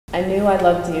I knew I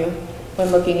loved you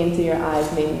when looking into your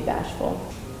eyes made me bashful.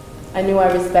 I knew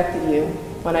I respected you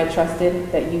when I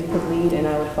trusted that you could lead and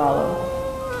I would follow.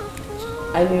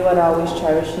 I knew I'd always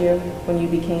cherish you when you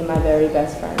became my very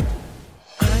best friend.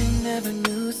 I never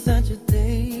knew such a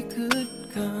day could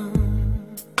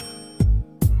come,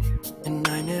 and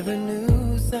I never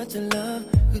knew such a love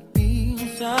could be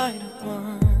inside of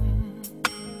one.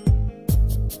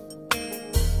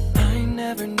 I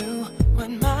never knew what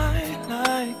my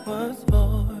life was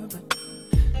for, but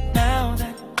now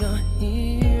that you're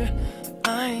here,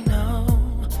 I know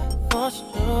for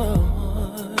sure.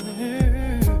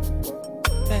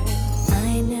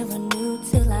 I never knew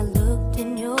till I looked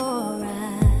in your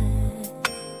eyes.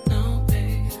 No,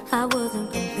 babe. I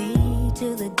wasn't complete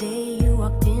till the day you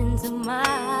walked into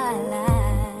my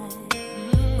life.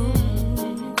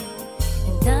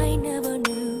 And I never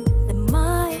knew that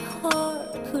my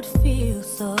heart could feel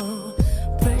so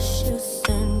precious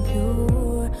and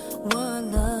pure.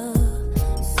 One love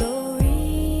so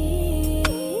real.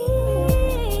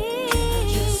 I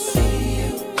just see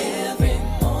you every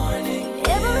morning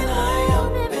when I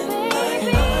open my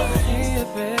eyes.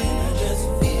 I just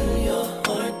feel your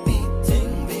heart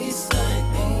beating beside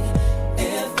me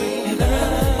every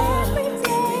night.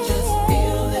 Can we just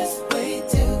feel this way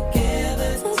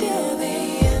together till the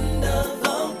end of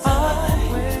all time?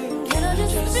 Can I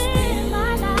just spend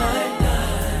my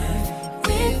life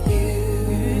with you?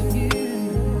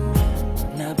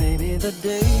 Now, baby, the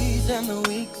days and the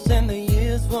weeks and the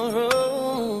years will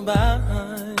roll by,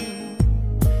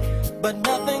 but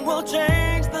nothing will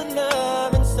change the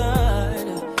love inside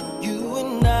of you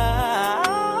and I.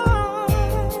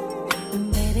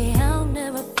 And baby, I'll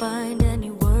never find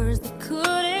any words that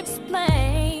could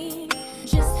explain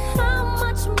just how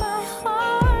much my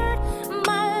heart,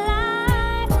 my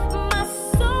life, my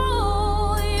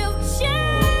soul you've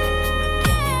changed.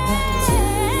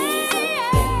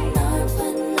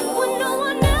 When no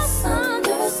one else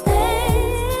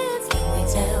understands, can we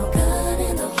tell God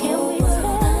and the whole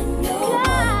world I know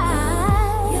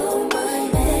you're my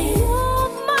man? You're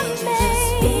my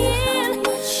man.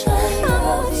 How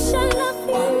much I love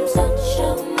you. One touch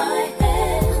of my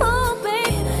hand. Oh,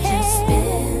 baby. Can I just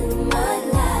spend my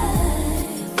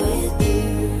life with you?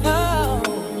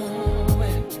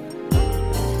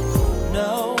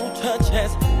 No touch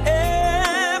has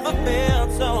ever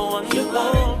felt so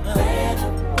unlovable.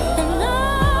 And no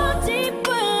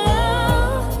deeper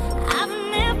love I've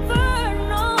never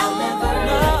known.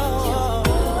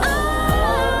 I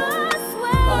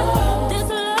swear this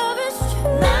love is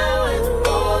true. Now and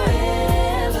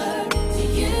forever to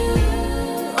you.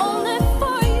 Only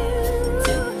for you.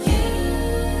 To you.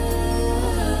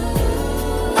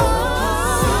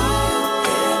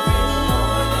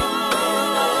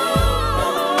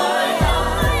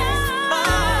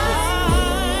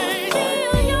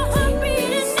 Feel your heart beating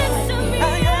next to me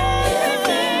every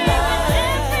day,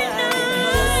 every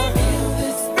night.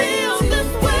 Feel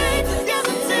this way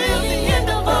together till the end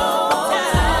of all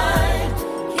time.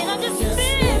 Can I just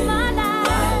spend my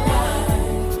life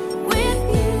with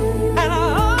you? And I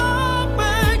hope,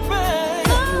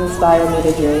 baby, You inspire me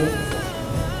to dream.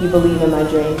 You believe in my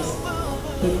dreams.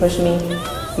 You push me,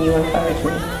 you encourage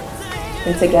me.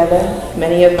 And together,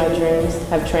 many of my dreams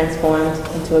have transformed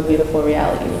into a beautiful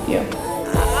reality with you.